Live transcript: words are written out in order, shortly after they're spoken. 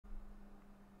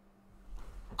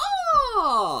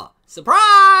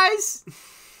Surprise!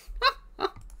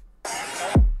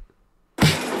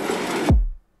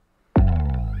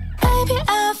 Baby,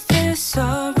 I feel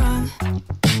so wrong.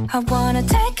 I wanna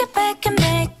take it back and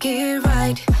make it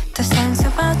right. The sun's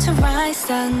about to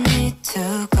rise, I need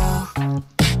to go.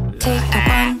 Take the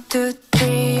 1, 2,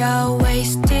 3, I'll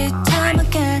waste it time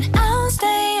again. I'll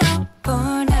stay up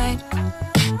all night.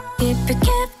 If you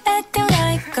keep acting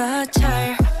like a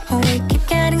child, we keep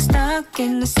getting stuck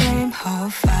in the same whole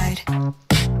fight.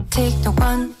 Take the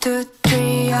 1, 2,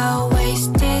 3, I'll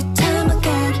waste it time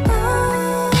again.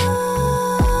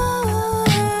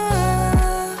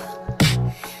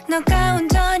 너가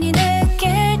온전히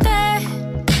느낄 때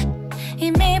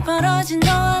이미 벌어진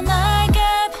너와 나의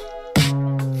gap.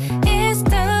 It's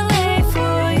too late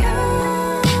for you.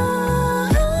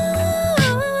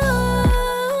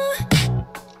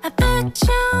 I bet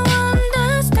you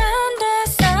understand the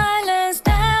silence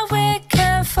that we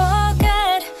can't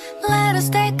forget. Let us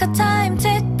take our time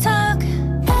to talk.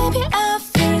 Baby, I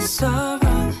feel so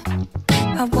wrong.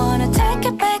 I wanna take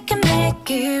it back and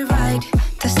make it right.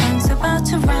 The sun's about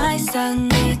to rise, I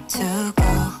need to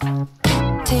go.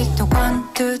 Take the 1,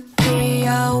 2, 3,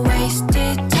 I'll waste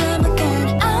it time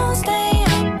again. I'll stay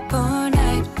up all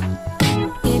night.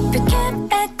 If you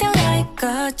keep acting like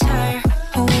a child,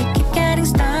 we keep getting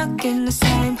stuck in the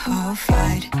same whole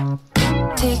fight.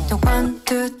 Take the 1,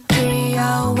 2, 3,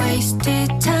 I'll waste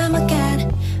it time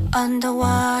again.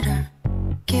 Underwater,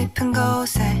 깊은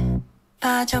곳에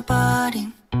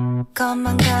빠져버린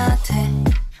것만 같아.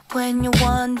 When you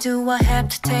want, do I have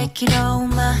to take it all?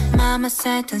 My mama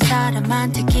said 단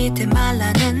사람한테 기대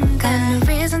말라는 건 no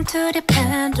reason to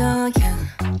depend on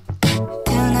you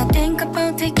till I think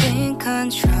about taking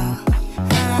control.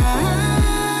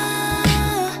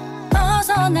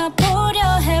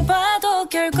 벗어나보려 해봐도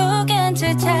결국엔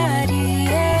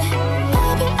제자리에.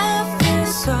 Baby, I feel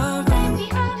so wrong.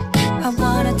 I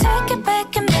wanna take it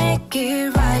back and make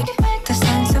it right. The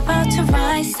sun's about to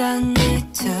rise, I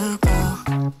need to go.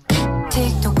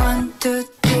 Take the 1, 2,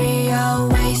 3, I'll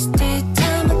waste it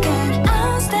time again.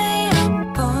 I'll stay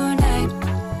up all night.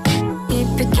 If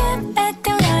you keep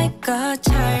acting like a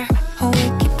child, we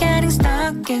keep getting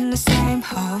stuck in the same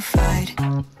whole fight.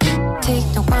 Take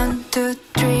the 1, 2,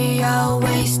 3, I'll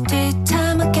waste it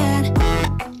time again.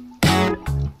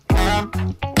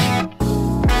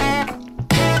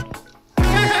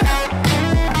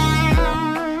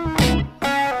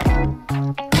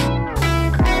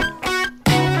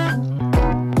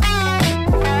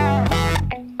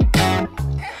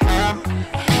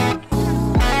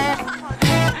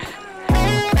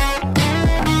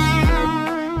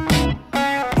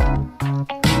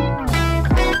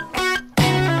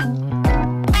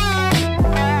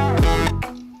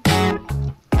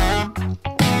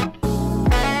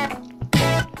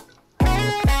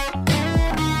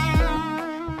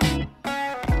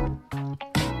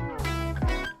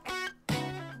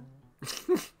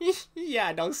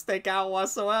 Yeah, don't stick out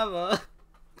whatsoever.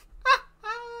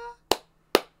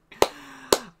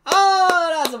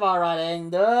 Oh, that's about right,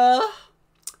 Angel.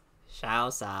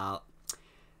 Shouts out.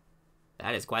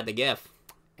 That is quite the gift.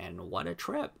 And what a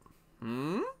trip.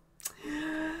 Other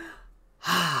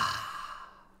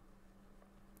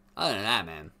than that,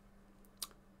 man.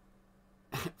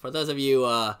 For those of you,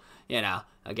 you know,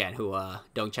 again, who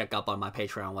don't check up on my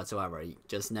Patreon whatsoever,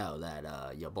 just know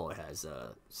that your boy has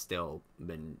still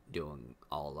been doing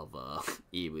all of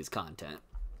Yves' content.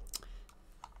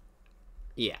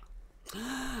 Yeah.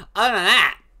 Other than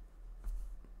that,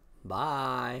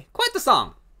 bye. Quite the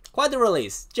song. Quite the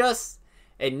release. Just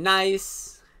a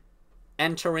nice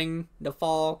entering the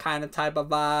fall kind of type of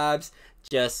vibes.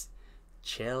 Just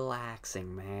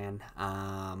chillaxing, man.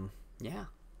 Yeah.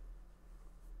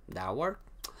 That'll work.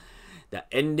 The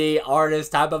indie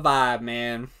artist type of vibe,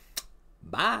 man.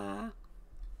 Bye.